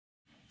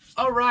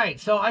All right,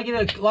 so I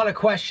get a lot of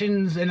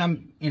questions, and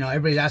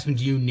everybody's asking,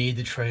 do you need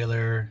the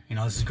trailer?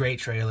 This is a great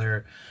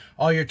trailer,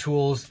 all your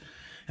tools.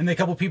 And then a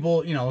couple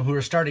people, who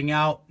are starting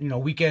out,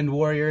 weekend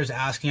warriors,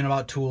 asking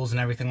about tools and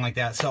everything like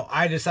that. So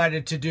I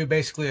decided to do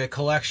basically a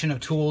collection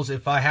of tools.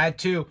 If I had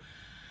to,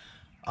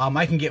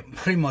 I can get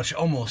pretty much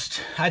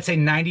almost, I'd say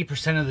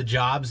 90% of the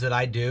jobs that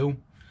I do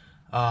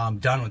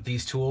done with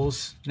these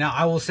tools. Now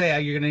I will say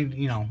you're gonna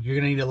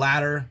need a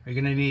ladder. You're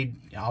gonna need,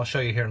 I'll show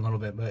you here in a little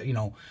bit, but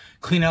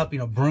clean up,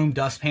 broom,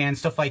 dustpan,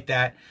 stuff like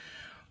that.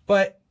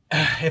 But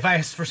if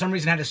I for some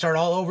reason had to start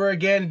all over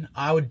again,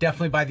 I would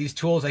definitely buy these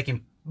tools. I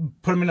can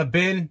put them in a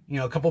bin,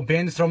 a couple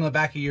bins, throw them in the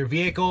back of your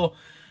vehicle,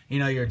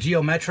 your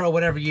Geo Metro,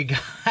 whatever you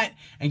got,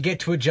 and get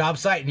to a job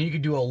site, and you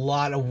could do a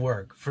lot of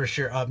work for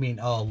sure. I mean,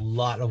 a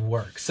lot of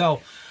work.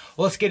 So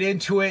let's get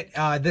into it.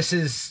 This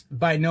is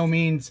by no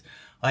means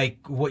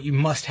like what you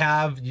must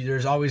have.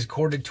 There's always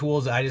corded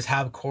tools. I just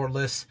have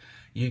cordless.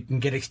 You can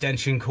get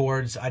extension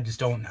cords. I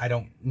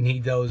don't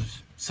need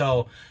those.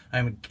 So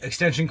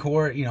extension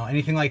cord,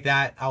 anything like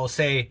that. I will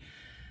say,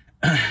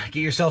 get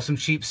yourself some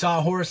cheap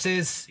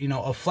sawhorses,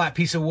 a flat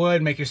piece of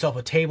wood, make yourself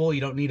a table.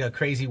 You don't need a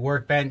crazy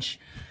workbench.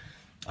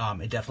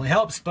 It definitely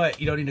helps,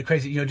 but you don't need a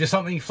crazy, just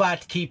something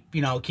flat to keep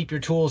your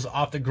tools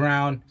off the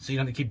ground, so you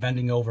don't have to keep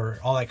bending over,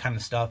 all that kind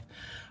of stuff.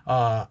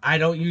 I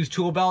don't use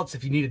tool belts.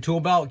 If you need a tool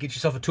belt, get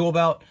yourself a tool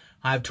belt.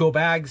 I have tool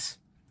bags.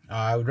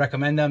 I would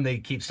recommend them. They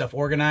keep stuff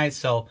organized.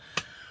 So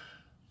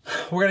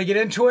we're going to get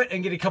into it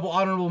and get a couple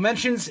honorable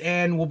mentions,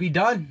 and we'll be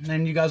done.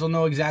 And you guys will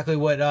know exactly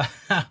what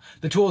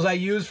the tools I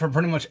use for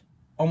pretty much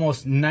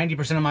almost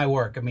 90% of my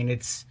work. I mean,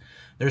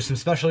 there's some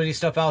specialty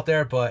stuff out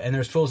there, and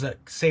there's tools that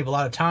save a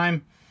lot of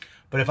time.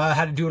 But if I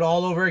had to do it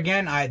all over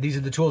again, these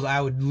are the tools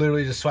I would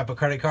literally just swipe a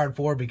credit card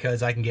for,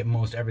 because I can get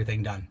most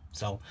everything done.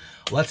 So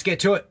let's get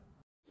to it.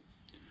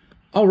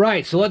 All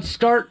right, so let's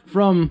start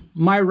from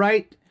my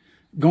right,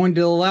 going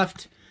to the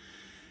left.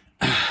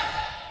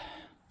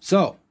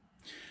 So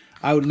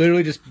I would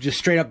literally just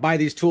straight up buy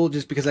these tools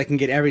just because I can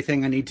get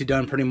everything I need to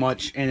done pretty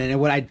much. And then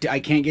what I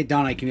can't get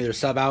done, I can either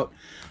sub out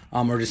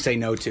or just say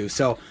no to.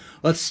 So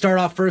let's start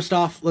off. First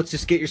off, let's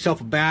just get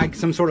yourself a bag,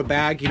 some sort of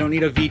bag. You don't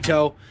need a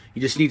veto.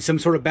 You just need some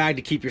sort of bag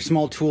to keep your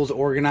small tools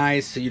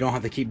organized, so you don't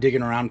have to keep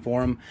digging around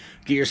for them.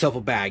 Get yourself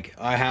a bag.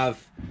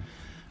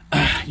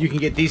 You can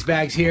get these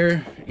bags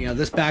here.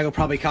 This bag will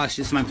probably cost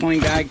you, this is my plumbing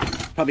bag,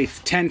 probably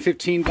 10,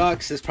 15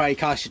 bucks. This probably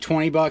costs you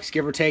 20 bucks,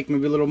 give or take,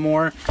 maybe a little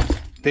more.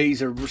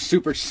 These are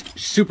super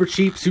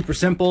cheap, super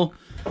simple,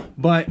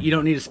 but you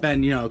don't need to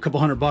spend, a couple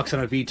 $100 on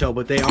a veto,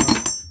 but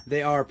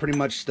they are pretty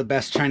much the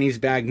best Chinese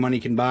bag money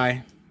can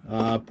buy.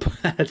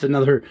 That's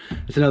another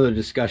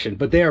discussion,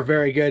 but they are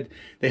very good.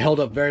 They held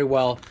up very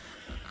well.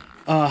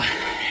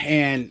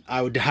 And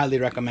I would highly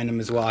recommend them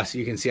as well. So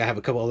you can see I have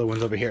a couple other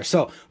ones over here.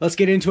 So let's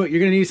get into it.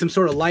 You're going to need some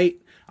sort of light.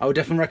 I would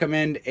definitely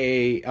recommend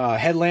a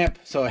headlamp,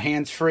 so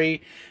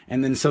hands-free,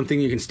 and then something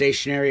you can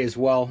stationary as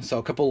well. So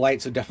a couple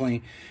lights would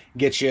definitely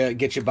get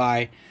you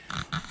by.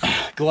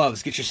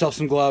 Gloves. Get yourself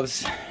some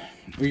gloves.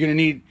 You're going to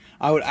need,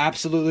 I would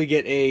absolutely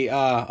get a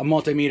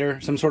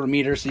multimeter, some sort of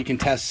meter, so you can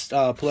test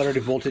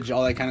polarity, voltage,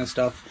 all that kind of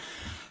stuff.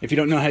 If you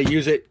don't know how to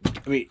use it,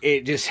 I mean,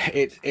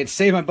 it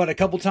saved my butt a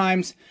couple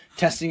times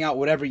testing out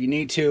whatever you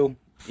need to.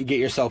 You get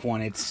yourself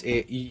one.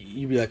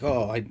 You'd be like,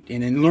 oh,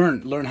 and then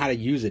learn how to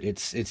use it.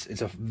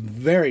 It's a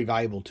very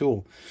valuable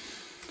tool.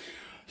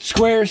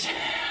 Squares,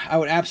 I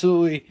would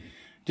absolutely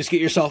just get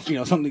yourself,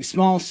 something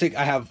small.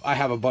 I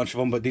have a bunch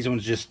of them, but these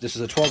ones this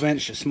is a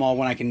 12-inch, a small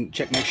one. I can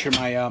make sure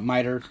my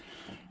miter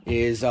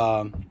is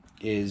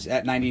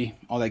at 90,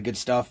 all that good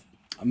stuff.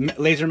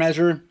 Laser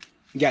measure.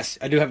 Yes,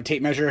 I do have a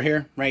tape measure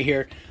here, right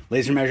here.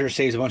 Laser measure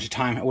saves a bunch of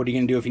time. What are you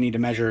going to do if you need to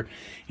measure,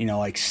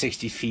 like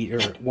 60 feet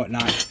or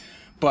whatnot?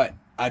 But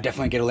I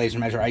definitely get a laser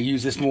measure. I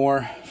use this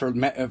more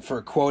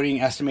for quoting,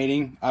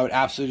 estimating. I would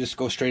absolutely just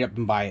go straight up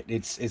and buy it.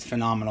 It's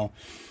phenomenal.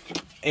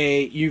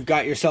 You've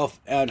got yourself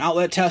an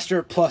outlet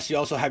tester, plus you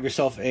also have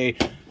yourself a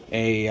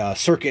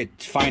circuit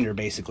finder,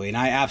 basically. And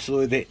I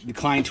absolutely, the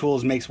Klein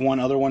Tools makes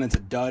one other one. It's a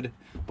dud.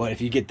 But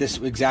if you get this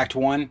exact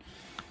one,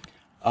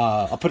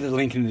 I'll put the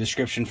link in the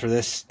description for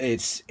this.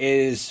 It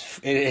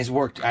has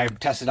worked. I've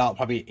tested out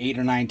probably 8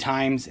 or 9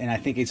 times, and I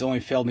think it's only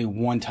failed me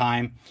one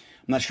time.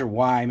 I'm not sure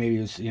why. Maybe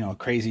it was, a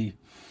crazy,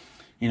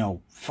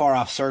 far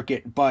off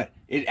circuit, but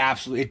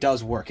it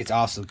does work. It's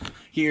awesome.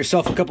 Get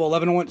yourself a couple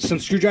 11-1, some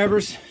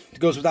screwdrivers. It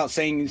goes without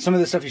saying. Some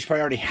of this stuff you should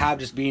probably already have,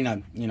 just being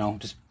a,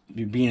 just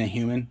being a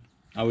human,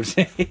 I would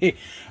say.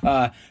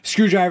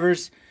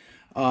 Screwdrivers.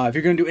 If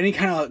you're going to do any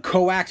kind of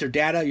coax or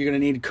data, you're going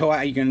to need You're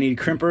going to need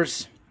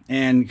crimpers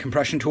and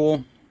compression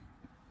tool,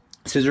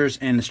 scissors,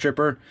 and a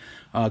stripper,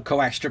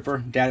 coax stripper,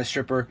 data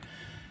stripper.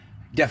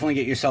 Definitely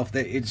get yourself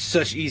that. It's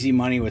such easy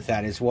money with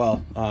that as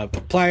well.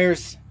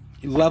 Pliers,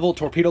 level,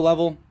 torpedo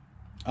level.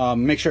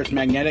 Make sure it's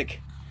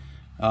magnetic.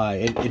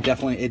 It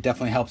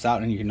definitely helps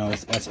out, and you can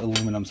notice that's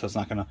aluminum, so it's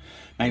not going to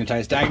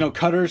magnetize. Diagonal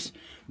cutters,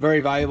 very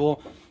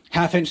valuable.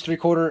 1/2 inch,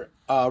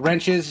 3/4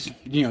 wrenches.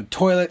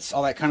 Toilets,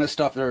 all that kind of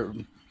stuff. They're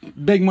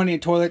big money in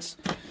toilets.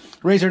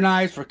 Razor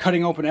knives for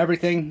cutting open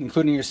everything,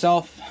 including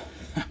yourself.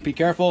 Be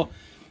careful.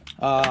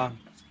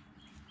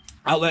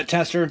 Outlet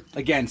tester,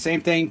 again,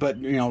 same thing,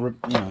 but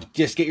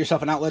just get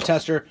yourself an outlet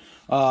tester.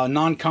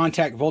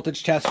 Non-contact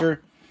voltage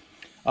tester.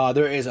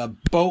 There is a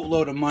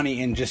boatload of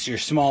money in just your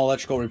small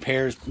electrical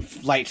repairs,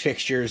 light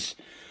fixtures.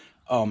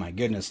 Oh my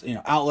goodness,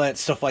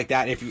 outlets, stuff like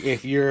that.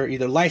 If you're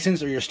either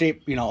licensed or your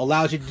state,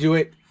 allows you to do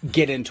it,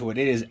 get into it.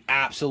 It is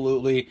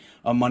absolutely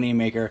a money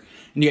maker.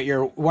 And you get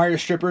your wire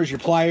strippers, your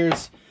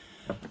pliers.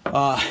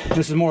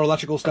 This is more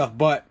electrical stuff,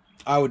 but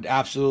I would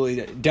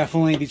absolutely,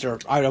 definitely,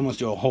 I'd almost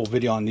do a whole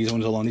video on these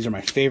ones alone. These are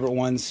my favorite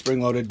ones,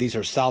 spring-loaded. These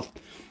are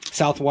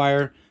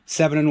Southwire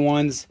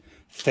 7-in-1s.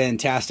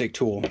 Fantastic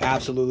tool.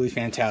 Absolutely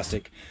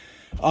fantastic.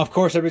 Of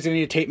course, everybody's going to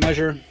need a tape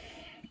measure.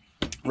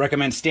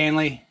 Recommend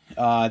Stanley.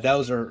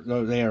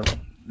 They're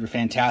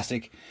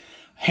fantastic.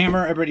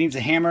 Hammer. Everybody needs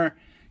a hammer.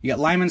 You got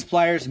lineman's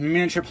pliers,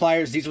 miniature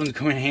pliers. These ones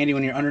come in handy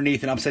when you're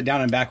underneath and upside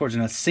down and backwards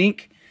in a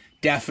sink.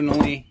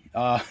 Definitely,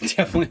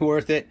 definitely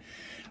worth it.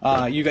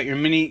 You got your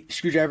mini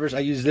screwdrivers. I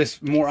use this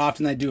more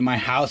often than I do in my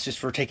house, just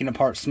for taking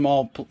apart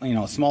small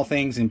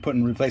things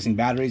and replacing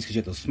batteries, because you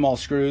have those small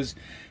screws.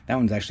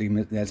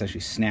 That's actually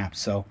snapped.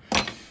 So,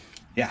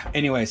 yeah.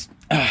 Anyways,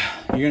 you're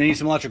gonna need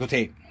some electrical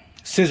tape,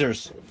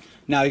 scissors.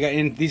 Now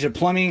these are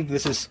plumbing.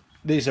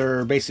 These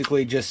are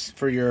basically just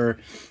for your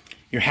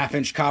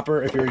half-inch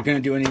copper. If you're gonna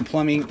do any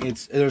plumbing,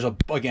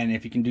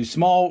 if you can do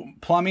small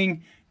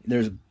plumbing,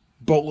 there's a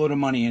boatload of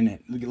money in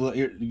it.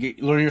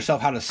 Learn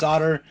yourself how to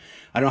solder.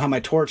 I don't have my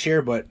torch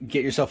here, but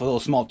get yourself a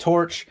little small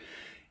torch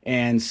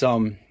and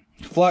some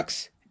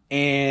flux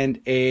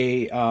and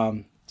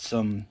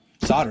some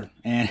solder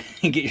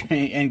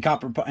and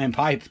copper and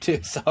pipe too.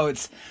 So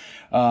it's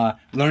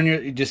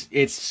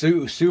it's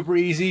super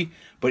easy,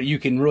 but you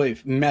can really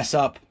mess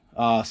up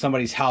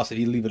somebody's house if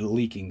you leave it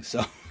leaking.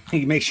 So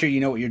make sure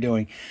you know what you're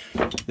doing.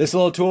 This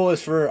little tool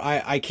is for,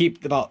 I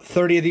keep about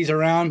 30 of these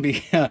around.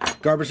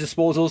 Garbage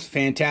disposals,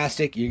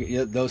 fantastic.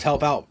 Those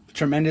help out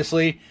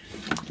tremendously.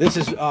 This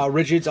is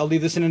rigids. I'll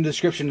leave this in the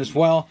description as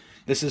well.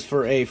 This is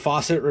for a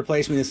faucet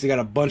replacement. This has got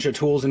a bunch of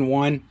tools in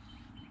one.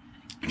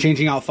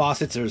 Changing out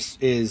faucets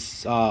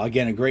is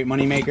again a great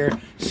money maker.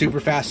 Super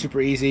fast,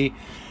 super easy.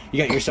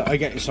 I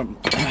got some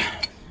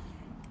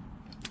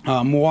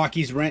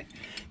Milwaukee's rent.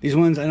 These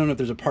ones, I don't know if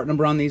there's a part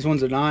number on these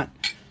ones or not.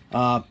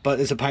 But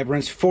it's a pipe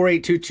wrench,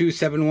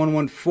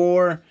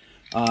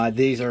 48227114.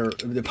 These are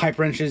the pipe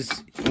wrenches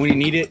when you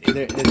need it.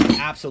 They're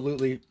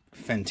absolutely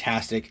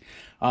fantastic.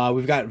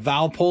 We've got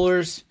valve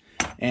pullers,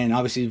 and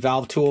obviously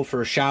valve tool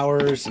for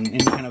showers and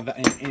any kind of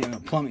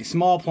plumbing,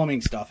 small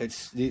plumbing stuff.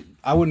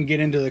 I wouldn't get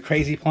into the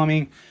crazy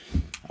plumbing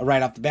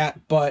right off the bat,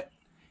 but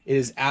it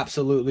is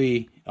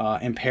absolutely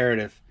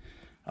imperative.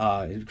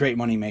 Great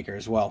money maker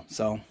as well.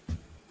 So,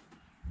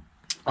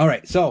 all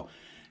right, so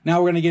now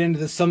we're going to get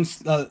into some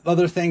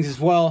other things as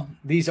well.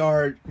 These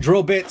are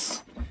drill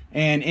bits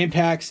and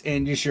impacts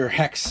and just your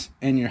hex,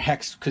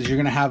 because you're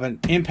going to have an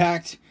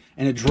impact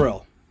and a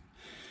drill.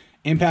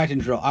 Impact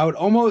and drill.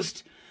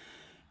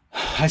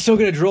 I still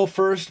get a drill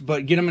first,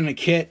 but get them in a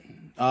kit.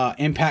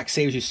 Impact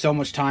saves you so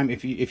much time.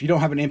 If you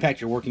don't have an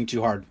impact, you're working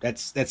too hard.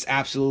 That's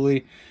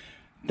absolutely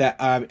that.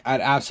 I'd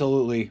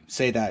absolutely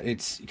say that.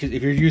 It's because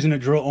if you're using a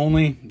drill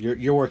only,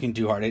 you're working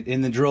too hard,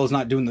 and the drill is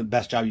not doing the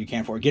best job you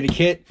can for it. Get a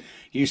kit.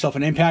 Get yourself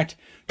an impact,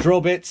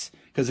 drill bits,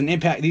 because an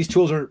impact. These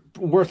tools are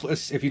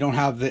worthless if you don't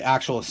have the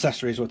actual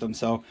accessories with them.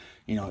 So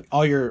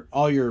all your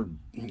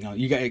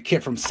you got a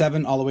kit from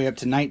 7 all the way up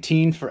to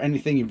 19 for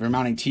anything. If you're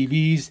mounting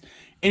TVs,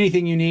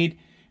 anything you need.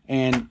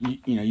 And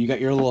you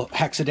got your little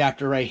hex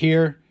adapter right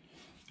here,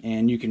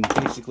 and you can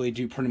basically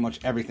do pretty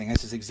much everything.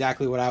 This is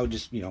exactly what I would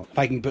just, if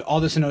I can put all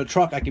this into a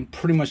truck, I can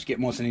pretty much get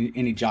most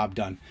any job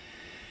done.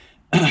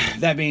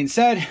 That being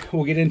said,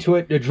 we'll get into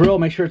it. The drill,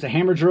 make sure it's a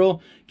hammer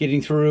drill,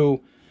 getting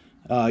through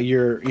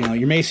your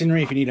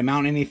masonry if you need to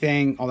mount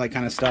anything, all that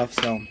kind of stuff.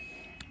 So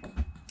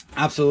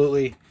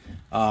absolutely,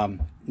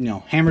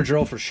 hammer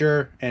drill for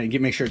sure, and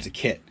make sure it's a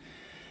kit.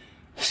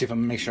 Let's see if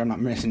I'm make sure I'm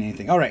not missing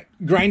anything. All right,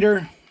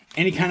 grinder.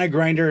 Any kind of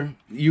grinder,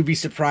 you'd be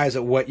surprised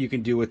at what you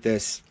can do with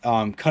this.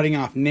 Cutting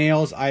off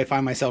nails, I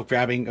find myself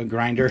grabbing a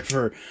grinder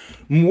for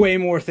way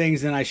more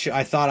things than I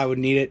thought I would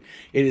need it.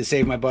 It has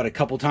saved my butt a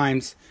couple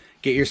times.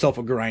 Get yourself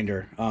a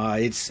grinder.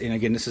 And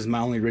again, this is my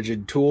only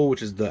rigid tool,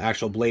 which is the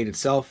actual blade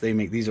itself.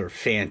 These are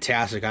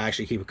fantastic. I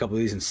actually keep a couple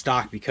of these in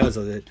stock because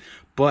of it.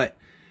 But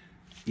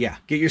yeah,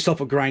 get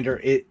yourself a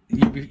grinder.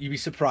 You'd be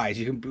surprised.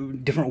 You can do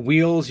different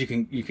wheels. You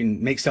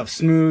can make stuff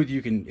smooth.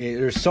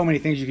 There's so many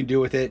things you can do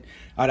with it.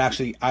 I'd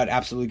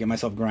absolutely get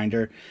myself a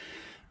grinder.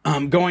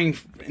 And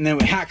then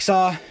with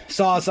hacksaw,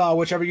 sawzall,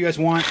 whichever you guys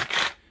want.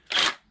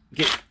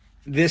 Get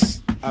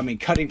this.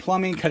 Cutting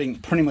plumbing, cutting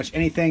pretty much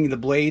anything. The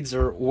blades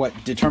are what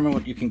determine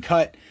what you can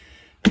cut.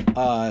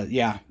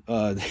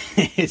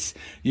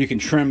 You can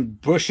trim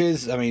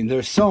bushes.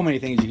 There's so many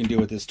things you can do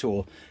with this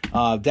tool.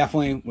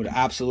 Definitely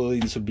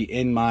this would be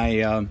in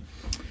my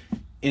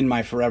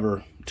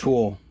forever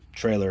tool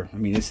trailer.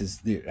 This is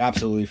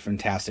absolutely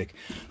fantastic.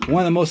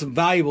 One of the most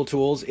valuable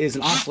tools is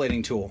an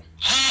oscillating tool.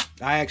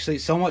 I actually,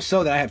 so much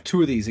so that I have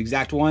 2 of these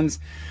exact ones.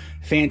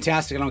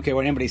 Fantastic. I don't care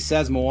what anybody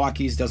says.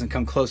 Milwaukee's doesn't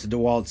come close to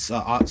Dewalt's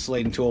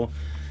oscillating tool.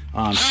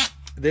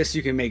 This,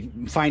 you can make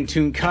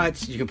fine-tuned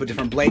cuts. You can put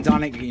different blades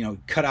on it. You know,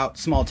 cut out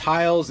small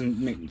tiles,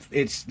 and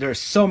there's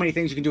so many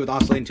things you can do with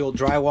oscillating tool.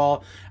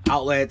 Drywall,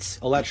 outlets,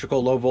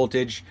 electrical, low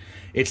voltage.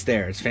 It's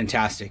there. It's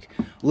fantastic.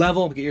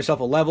 Level. Get yourself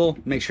a level.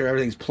 Make sure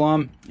everything's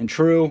plumb and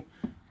true,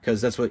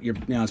 because that's what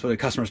that's what the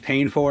customer's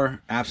paying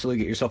for. Absolutely,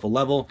 get yourself a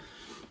level.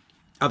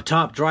 Up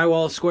top,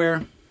 drywall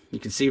square. You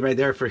can see right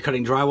there for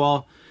cutting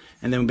drywall.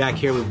 And then back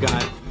here we've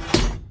got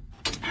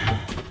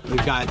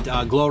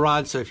glow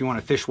rods. So if you want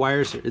to fish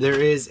wires, there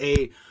is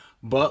a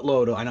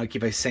buttload. I know I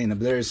keep saying that,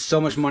 but there is so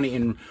much money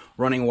in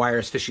running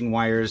wires, fishing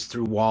wires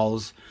through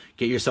walls.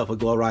 Get yourself a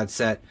glow rod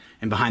set.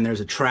 And behind there's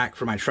a track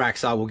for my track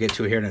saw. We'll get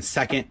to it here in a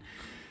second.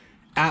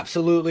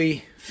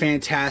 Absolutely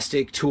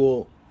fantastic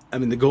tool. I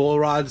mean, the glow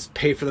rods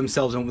pay for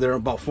themselves, and they're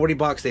about 40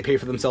 bucks. They pay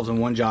for themselves in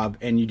one job,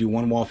 and you do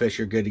one wall fish,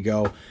 you're good to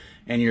go.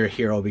 And you're a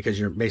hero, because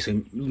you're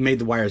basically made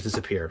the wires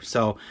disappear.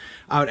 So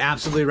I would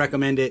absolutely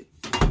recommend it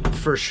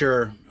for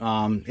sure.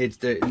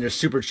 They're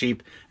super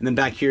cheap. And then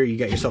back here you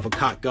got yourself a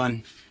caulk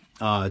gun.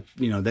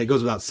 You know, that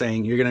goes without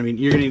saying. You're gonna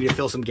need to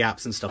fill some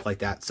gaps and stuff like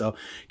that. So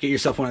get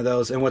yourself one of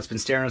those. And what's been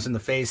staring us in the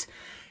face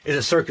is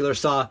a circular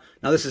saw.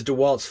 Now this is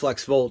Dewalt's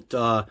Flex Volt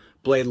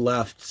blade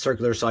left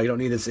circular saw. You don't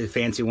need this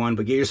fancy one,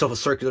 but get yourself a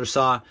circular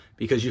saw,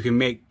 because you can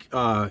make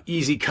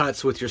easy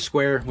cuts with your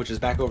square, which is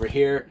back over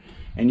here.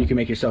 And you can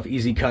make yourself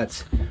easy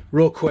cuts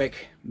real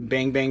quick,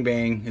 bang, bang,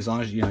 bang. As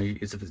long as, you know,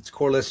 if it's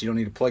cordless, you don't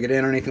need to plug it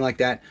in or anything like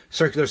that.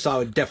 Circular saw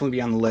would definitely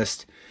be on the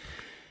list.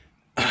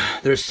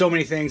 There's so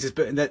many things.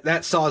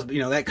 That saw's, you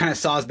know, that kind of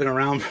saw's been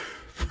around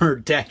for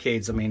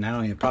decades. I mean, I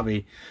don't even,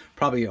 probably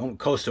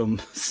close to a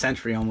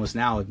century almost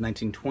now,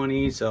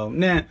 1920. So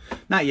nah,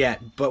 not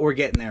yet, but we're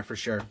getting there for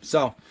sure.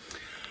 So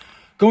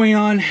going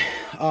on,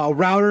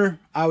 router.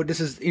 This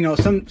is, you know,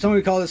 some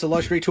would call this a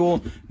luxury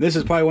tool. This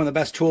is probably one of the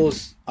best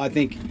tools, I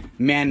think,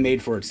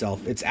 man-made for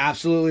itself. It's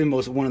absolutely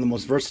one of the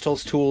most versatile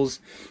tools.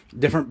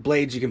 Different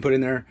blades you can put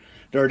in there.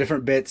 There are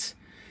different bits,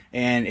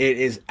 and it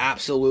is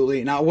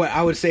absolutely. Now, what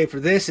I would say for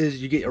this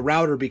is you get a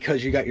router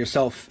because you got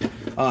yourself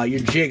your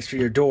jigs for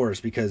your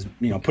doors, because,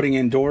 you know, putting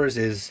in doors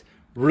is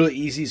really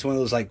easy. It's one of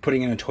those like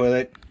putting in a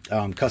toilet.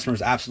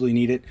 Customers absolutely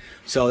need it.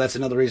 So that's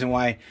another reason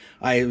why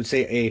I would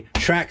say a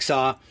track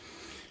saw.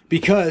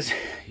 Because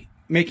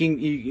you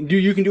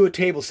can do a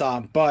table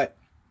saw, but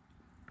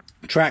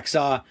track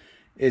saw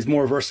is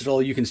more versatile.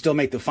 You can still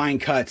make the fine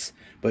cuts,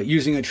 but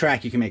using a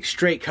track, you can make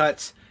straight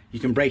cuts. You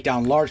can break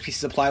down large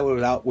pieces of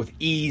plywood with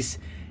ease.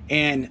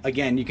 And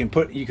again, you can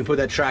put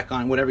that track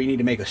on whatever you need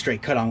to make a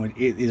straight cut on.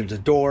 Either it's a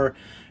door,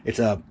 it's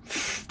a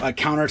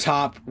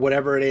countertop,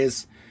 whatever it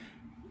is.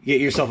 Get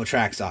yourself a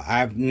track saw.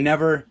 I've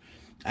never,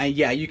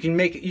 yeah, you can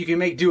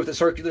make do with a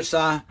circular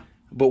saw.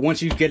 But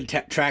once you get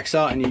a track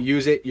saw and you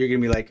use it, you're gonna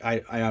be like,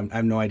 I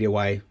have no idea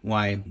why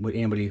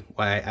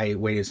I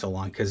waited so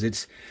long, because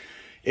it's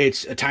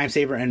a time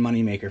saver and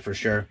money maker for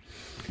sure.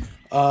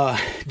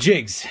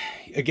 Jigs,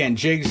 again,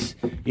 jigs.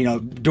 You know,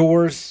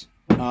 doors.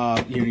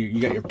 You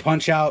got your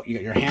punch out, you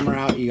got your hammer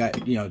out, you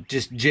got, you know,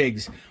 just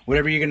jigs.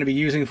 Whatever you're gonna be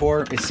using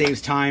for, it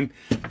saves time.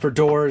 For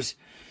doors,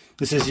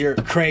 this is your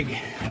Craig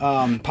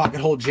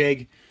pocket hole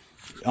jig.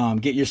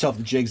 Get yourself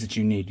the jigs that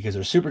you need, because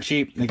they're super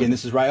cheap. And again,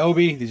 this is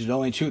Ryobi. These are the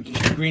only two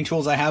green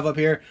tools I have up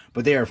here,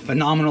 but they are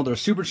phenomenal. They're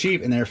super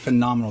cheap and they're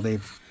phenomenal.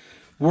 They've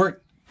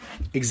worked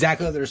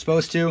exactly what they're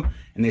supposed to,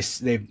 and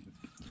they've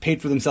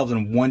paid for themselves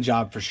in one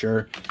job for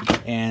sure.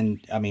 And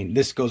I mean,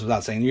 this goes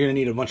without saying. You're gonna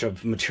need a bunch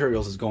of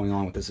materials that's going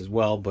on with this as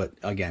well, but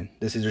again,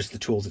 this is just the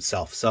tools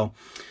itself. So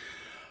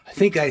I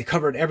think I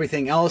covered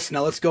everything else.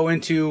 Now let's go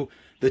into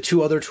the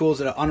 2 other tools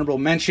that are honorable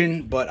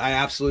mention, but I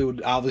absolutely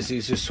would obviously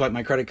just swipe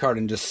my credit card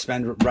and just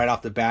spend right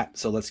off the bat.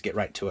 So let's get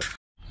right to it.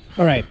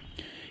 All right,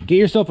 get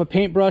yourself a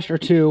paintbrush or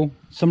 2,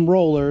 some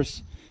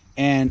rollers,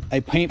 and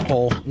a paint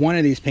pole. One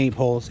of these paint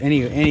poles,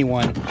 any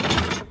one.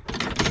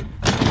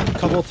 A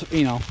couple,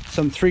 you know,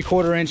 some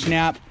 3/4 inch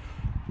nap.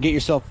 Get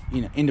yourself,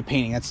 you know, into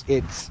painting.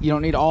 You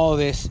don't need all of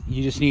this.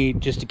 You just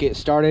need, just to get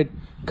started,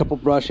 a couple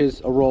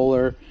brushes, a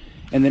roller,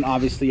 and then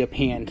obviously a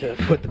pan to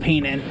put the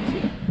paint in.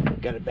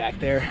 Got it back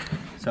there.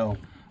 So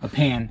a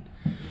pan,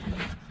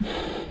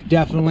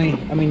 definitely.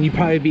 I mean, you'd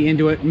probably be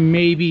into it,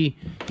 maybe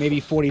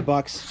 40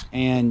 bucks,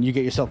 and you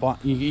get yourself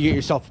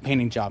a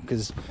painting job,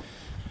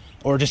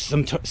 or just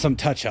some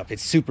touch up.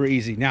 It's super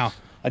easy. Now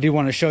I do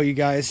want to show you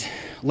guys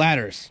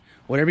ladders,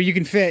 whatever you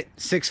can fit.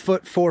 6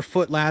 foot, 4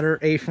 foot ladder,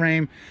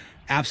 A-frame.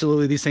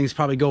 Absolutely, these things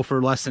probably go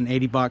for less than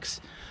 80 bucks.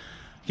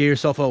 Get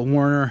yourself a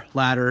Warner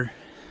ladder,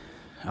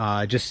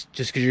 just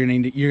because you're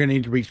gonna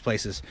need to reach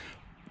places.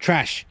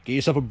 Trash, get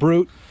yourself a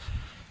Brute.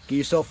 Get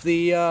yourself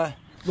the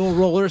little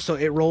roller so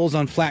it rolls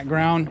on flat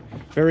ground.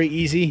 Very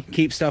easy,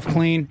 keep stuff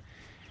clean.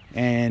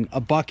 And a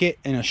bucket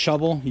and a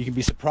shovel. You'd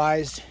be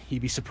surprised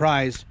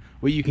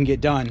what you can get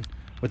done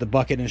with a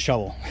bucket and a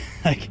shovel.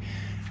 Like,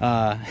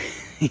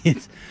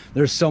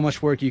 there's so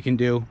much work you can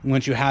do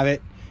once you have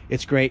it.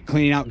 It's great.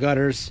 Cleaning out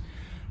gutters,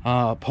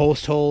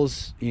 post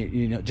holes,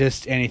 you know,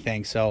 just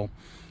anything. So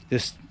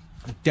just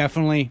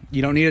definitely,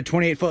 you don't need a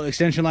 28-foot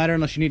extension ladder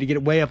unless you need to get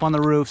it way up on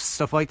the roofs,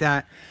 stuff like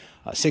that.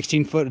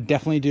 16-foot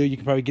definitely do. You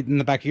can probably get in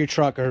the back of your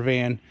truck or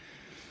van,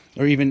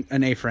 or even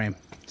an A-frame.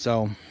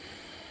 So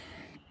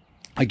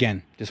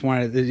again, just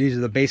wanted, these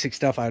are the basic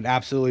stuff I would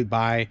absolutely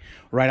buy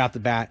right off the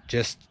bat,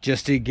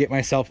 just to get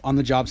myself on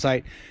the job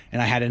site,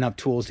 and I had enough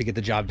tools to get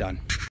the job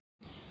done.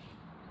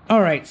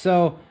 All right,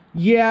 so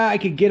yeah, I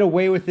could get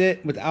away with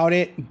it without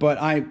it, but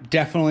I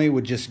definitely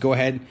would just go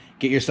ahead,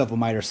 get yourself a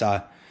miter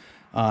saw.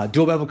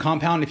 Dual bevel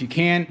compound if you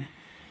can.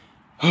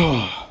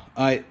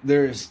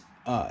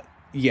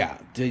 Yeah,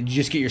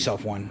 just get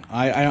yourself one.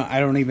 I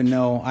don't even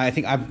know. I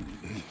think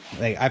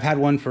I've had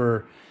one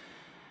for,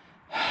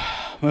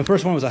 my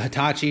first one was a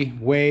Hitachi,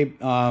 way,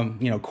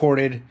 you know,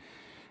 corded,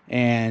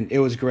 and it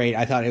was great.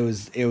 I thought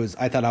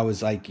I thought I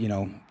was like, you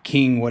know,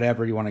 king,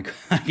 whatever you want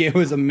to, it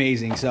was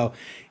amazing. So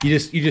you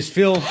just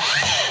feel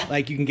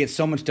like you can get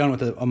so much done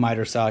with a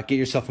miter saw. Get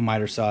yourself a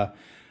miter saw.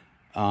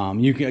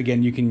 You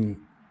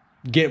can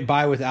get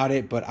by without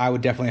it, but I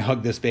would definitely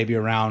hug this baby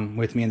around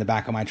with me in the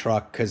back of my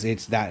truck because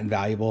it's that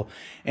invaluable.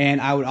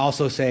 And I would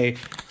also say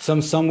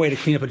some way to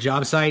clean up a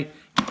job site,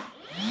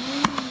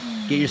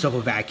 get yourself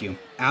a vacuum.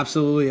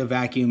 Absolutely, a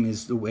vacuum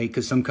is the way,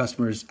 because some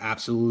customers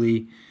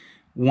absolutely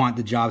want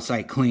the job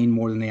site clean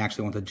more than they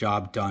actually want the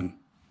job done.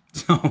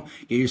 So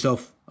get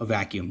yourself a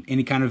vacuum.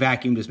 Any kind of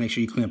vacuum, just make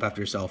sure you clean up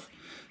after yourself.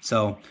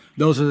 So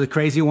those are the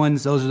crazy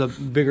ones. Those are the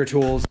bigger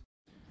tools.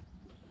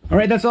 All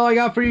right, that's all I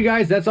got for you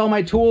guys. That's all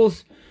my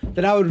tools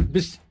that I would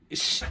just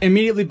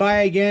immediately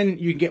buy again.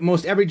 You can get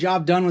most every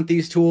job done with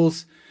these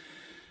tools.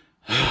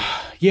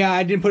 Yeah,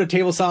 I didn't put a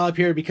table saw up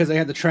here because I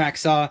had the track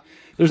saw.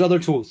 There's other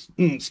tools.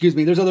 Excuse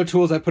me. There's other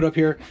tools I put up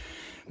here.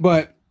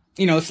 But,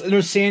 you know,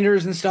 there's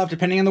sanders and stuff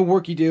depending on the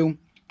work you do.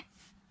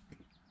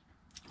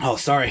 Oh,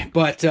 sorry.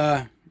 But,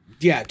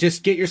 yeah,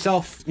 just get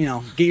yourself, you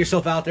know, get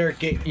yourself out there.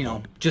 You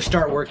know, just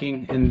start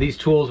working. And these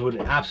tools would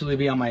absolutely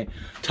be on my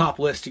top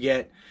list to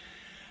get.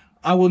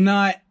 I will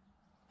not...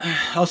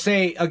 I'll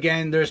say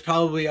again, there's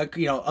probably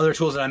you know, other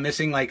tools that I'm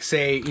missing, like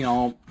say, you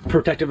know,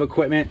 protective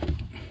equipment.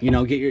 You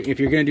know, if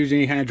you're gonna do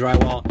any kind of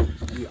drywall,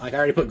 like I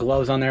already put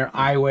gloves on there,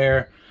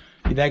 eyewear.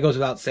 That goes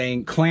without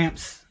saying.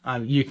 Clamps,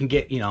 you can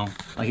get, you know,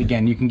 like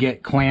again, you can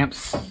get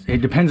clamps. It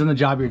depends on the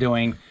job you're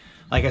doing.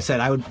 Like I said,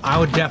 I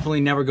would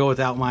definitely never go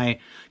without my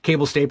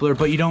cable stapler,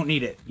 but you don't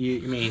need it.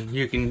 I mean,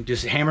 you can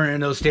just hammer it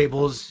in those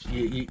staples.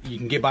 You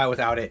can get by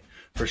without it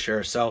for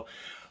sure. So.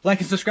 Like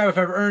and subscribe if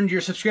I've earned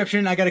your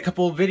subscription. I got a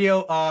couple of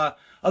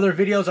other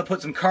videos. I'll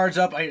put some cards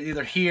up,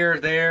 either here,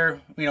 there,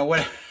 you know,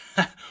 what.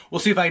 We'll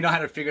see if I know how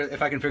to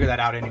if I can figure that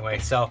out anyway.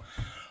 So,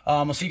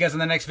 we'll see you guys in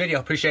the next video.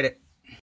 Appreciate it.